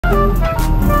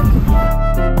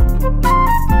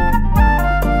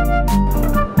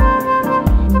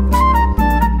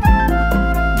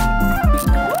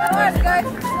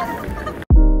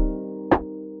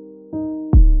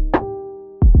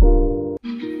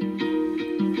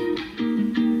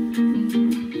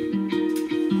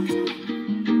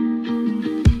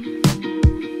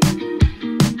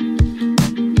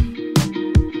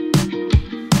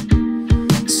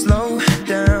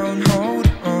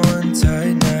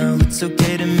it's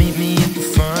okay to meet me at the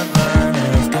front line.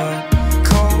 I've got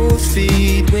cold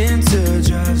feet, winter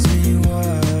drives me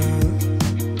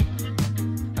wild.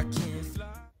 I can't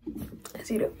fly.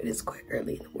 As you know, it is quite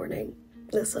early in the morning.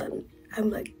 The sun, I'm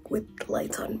like with the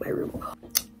lights on in my room.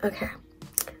 Okay,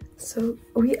 so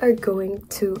we are going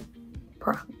to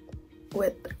Prague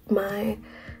with my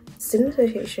student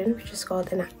association, which is called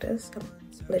Enactus. I'm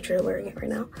literally wearing it right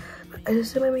now. I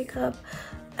just did my makeup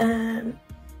and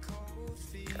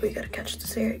we gotta catch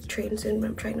the train soon, but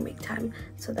I'm trying to make time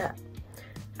so that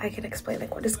I can explain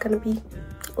like what it's gonna be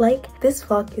like. This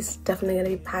vlog is definitely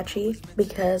gonna be patchy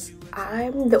because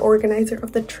I'm the organizer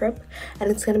of the trip and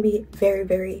it's gonna be very,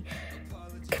 very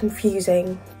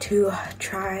confusing to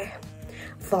try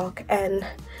vlog and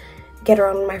get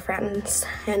around with my friends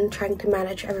and trying to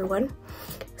manage everyone.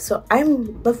 So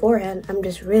beforehand, I'm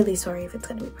just really sorry if it's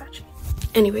gonna be patchy.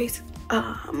 Anyways,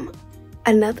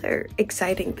 another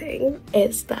exciting thing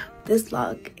is that this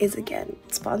vlog is again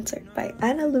sponsored by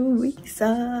Ana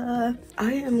Luisa.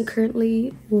 I am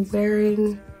currently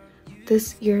wearing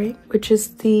this earring, which is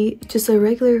just a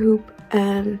regular hoop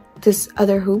and this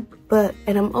other hoop,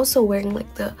 and I'm also wearing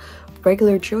like the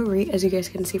regular jewelry. As you guys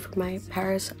can see from my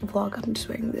Paris vlog, I'm just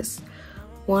wearing this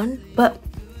one, but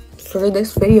for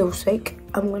this video's sake,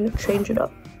 I'm gonna change it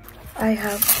up. I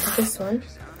have this one,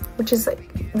 which is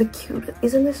like the cutest.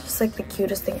 Isn't this just like the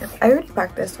cutest thing ever? I already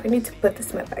packed this, so I need to put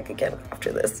this in my bag again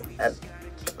after this. And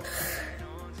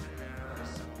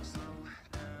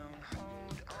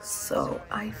so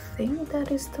I think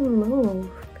that is the move.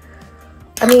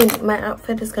 I mean, my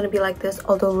outfit is gonna be like this,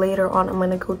 although later on I'm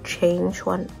gonna go change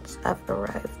once I've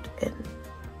arrived in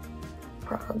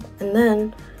Prague. And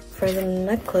then for the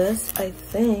necklace, I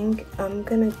think I'm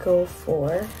gonna go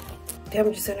for,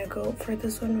 I'm just gonna go for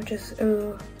this one, which is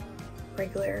a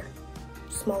regular,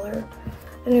 smaller.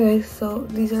 Anyway, so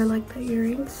these are like the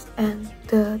earrings and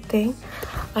the thing.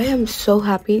 I am so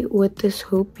happy with this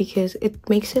hoop because it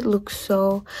makes it look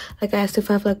so like, I asked if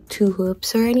I have like two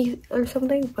hoops or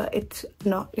something, but it's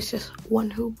not, it's just one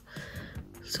hoop.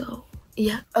 So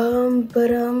yeah, I'm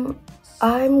gonna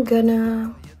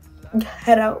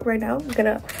head out right now. I'm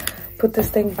gonna put this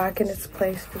thing back in its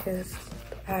place because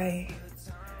I'm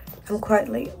quite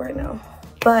late right now.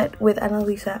 But with Ana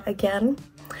Luisa again,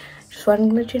 just wanted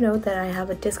to let you know that I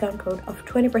have a discount code of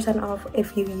 20% off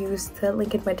if you use the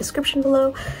link in my description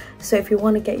below. So if you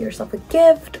want to get yourself a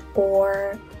gift,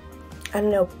 or I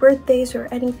don't know, birthdays or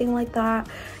anything like that,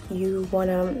 you want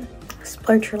to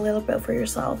splurge a little bit for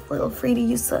yourself, feel free to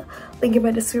use the link in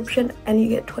my description and you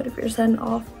get 20%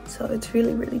 off. So it's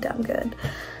really, really damn good.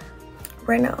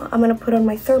 Right now I'm gonna put on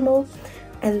my thermal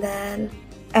and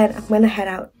I'm gonna head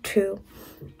out to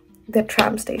the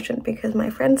tram station because my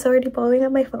friend's already blowing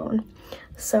up my phone.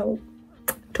 So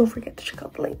don't forget to check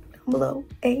out the link down below.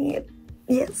 And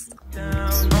yes,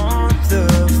 On the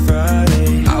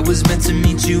Friday, I was meant to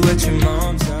meet you at your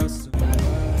mom's house.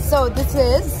 So this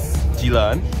is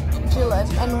Jilan.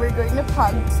 and we're going to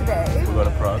Prague today. We're going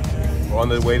to Prague. We're on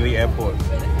the way to the airport.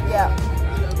 Yeah.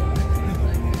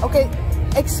 Okay,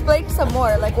 explain some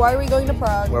more. Like, why are we going to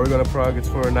Prague? Why are we going to Prague? It's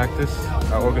for Enactus,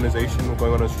 our organization. We're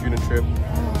going on a student trip.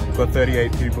 We've got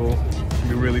 38 people. It'll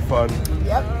be really fun.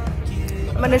 Yep.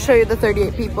 I'm going to show you the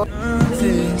 38 people.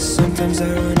 Sometimes I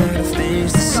run out of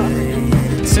things to say.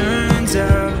 It turns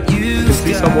out you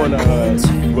See someone working on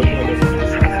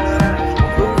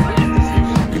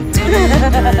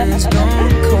their days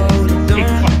gone cold. Don't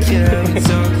care.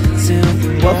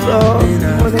 What's up?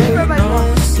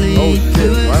 No sleep. Oh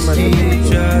shit, why am I so You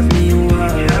drive me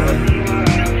wild.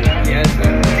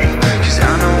 Cause I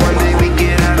know one day we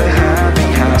get out of happy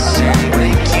house and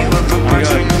wake you up a bunch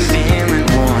when you're feeling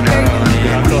worn out.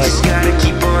 And we just gotta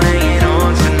keep on hanging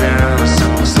on for now. So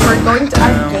We're going to our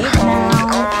date now.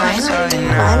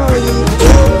 Finally.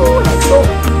 Ooh, let's go.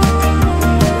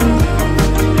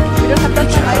 We don't have that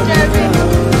try, Jeremy.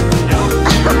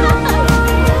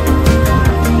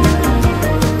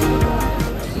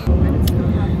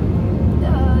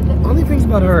 Only things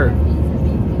about her.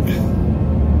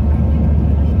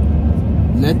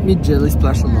 Let me jelly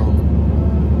splash alone.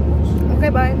 Okay,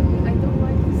 bye.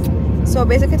 So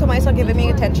basically Tomas not giving me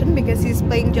attention because he's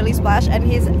playing Jelly Splash and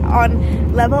he's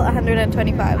on level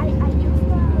 125.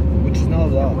 Which is not a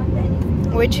lot.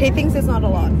 Which he thinks is not a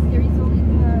lot.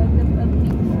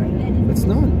 It's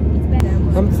not.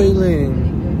 I'm failing.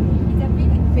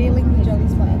 Failing the Jelly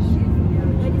Splash.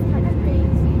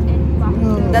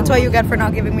 No. That's what you get for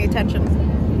not giving me attention.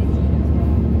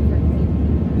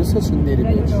 You're such a nitty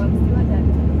bitch.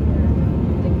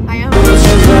 I am.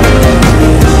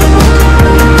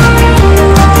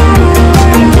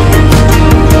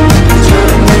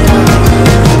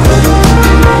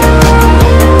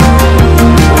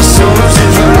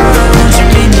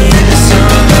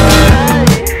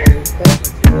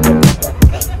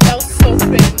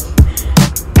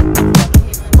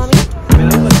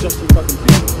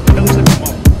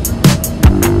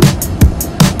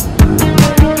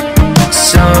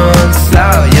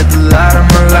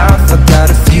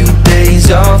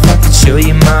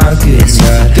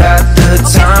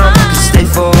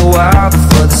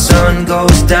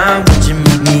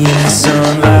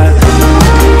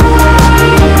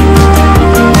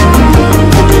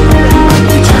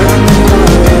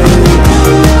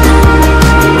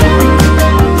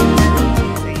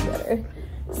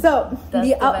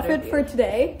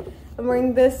 today. I'm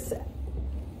wearing this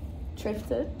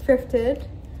thrifted.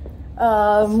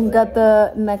 Got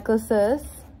the necklaces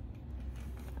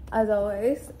as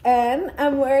always, and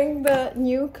I'm wearing the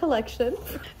new collection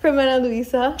from Ana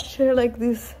Luisa. Sure, like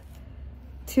these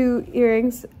 2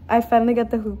 earrings. I finally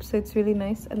got the hoop, so it's really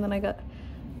nice. And then I got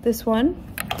this one,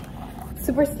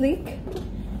 super sleek.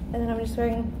 And then I'm just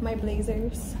wearing my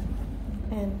blazers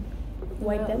and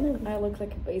white denim. I look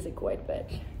like a basic white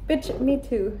bitch. Bitch, me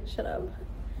too. Shut up.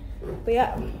 But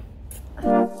yeah.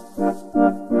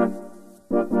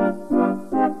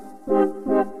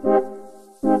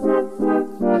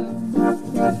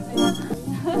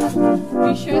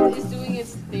 The shirt is doing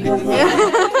its thing.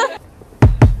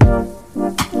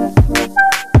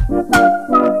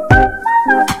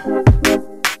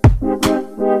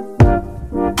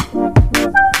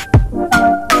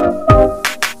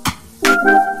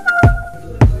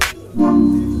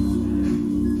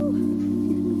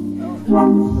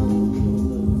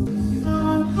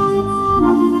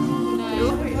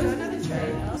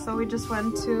 So we just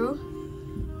went to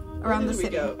around the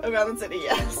city. Around the city,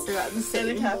 yes. Around the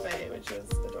city. In a cafe, which was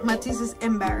adorable. Matisse is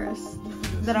embarrassed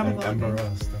that I'm vlogging.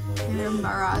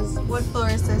 Embarrassed. What floor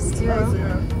is this? 0?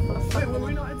 0. Wait, were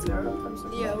we not at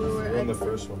 0? Yeah, we were On the at,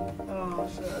 first one. Oh,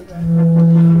 shit, okay.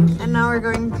 and now we're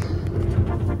going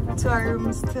to our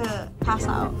rooms to pass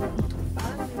out.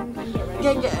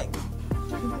 Gang gang.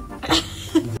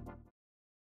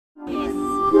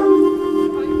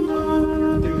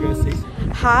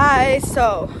 Hi,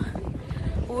 so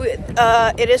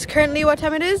it is currently, what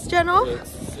time it is, General?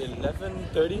 It's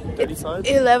 11:30, 35?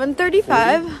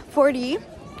 11:35, 40,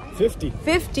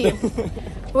 50.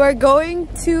 We're going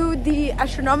to the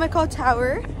astronomical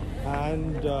tower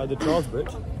And the Charles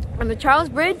Bridge. and the Charles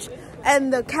Bridge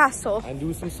and the castle. And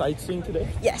do some sightseeing today.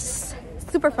 Yes,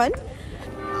 super fun.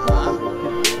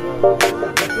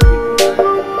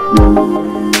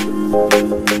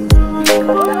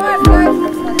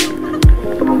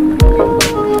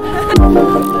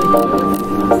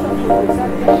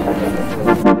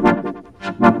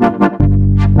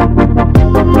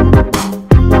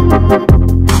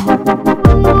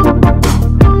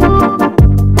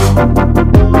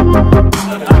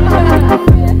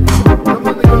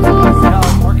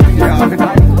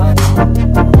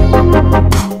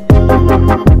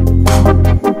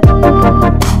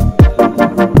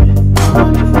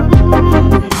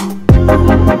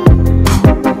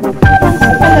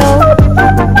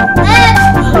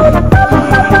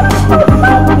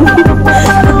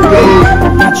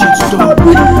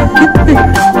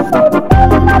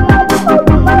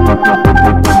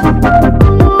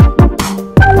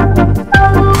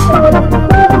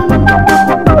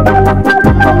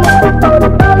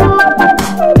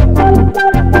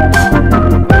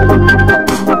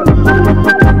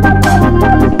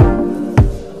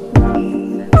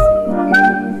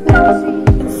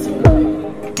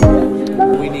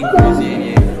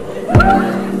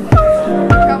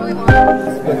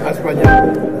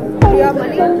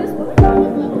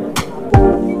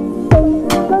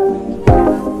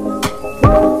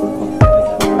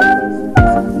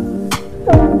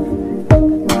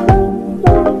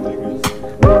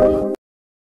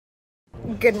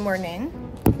 Good morning.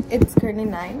 It's currently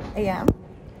 9 a.m.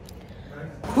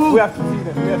 We have to see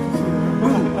them. We have to see them.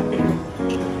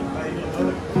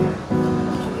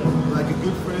 Like a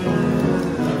good friend.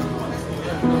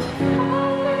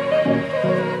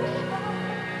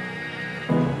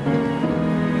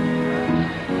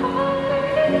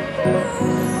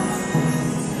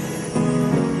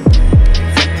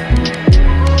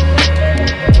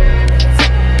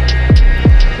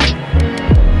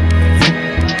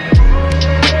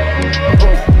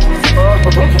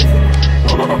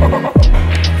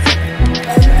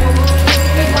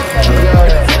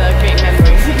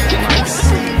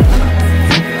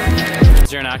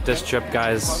 This trip,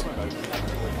 guys.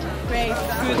 Great.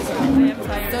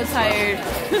 So tired.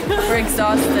 We're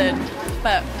exhausted,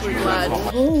 but we're glad.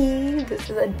 Hey, this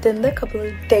is a couple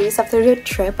of days after the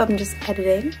trip. I'm just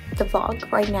editing the vlog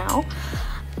right now.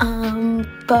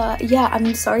 But yeah,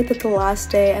 I'm sorry that the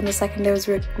last day and the second day was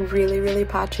really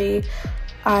patchy.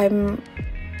 As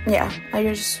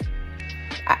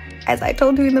I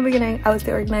told you in the beginning, I was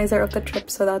the organizer of the trip,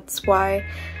 so that's why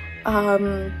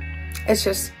it's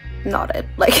just not it.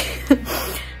 Like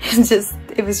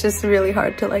it was just really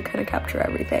hard to like kind of capture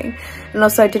everything. And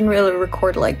also I didn't really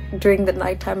record like during the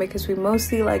nighttime because we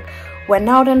mostly like went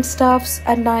out and stuff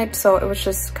at night, so it was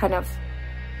just kind of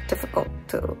difficult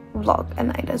to vlog at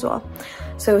night as well.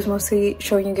 So it was mostly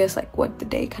showing you guys like what the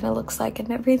day kind of looks like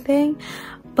and everything.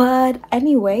 But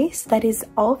anyways, that is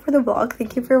all for the vlog.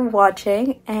 Thank you for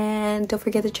watching, and don't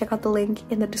forget to check out the link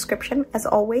in the description as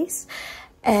always,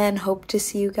 and hope to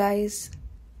see you guys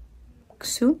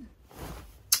soon.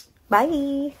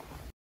 Bye.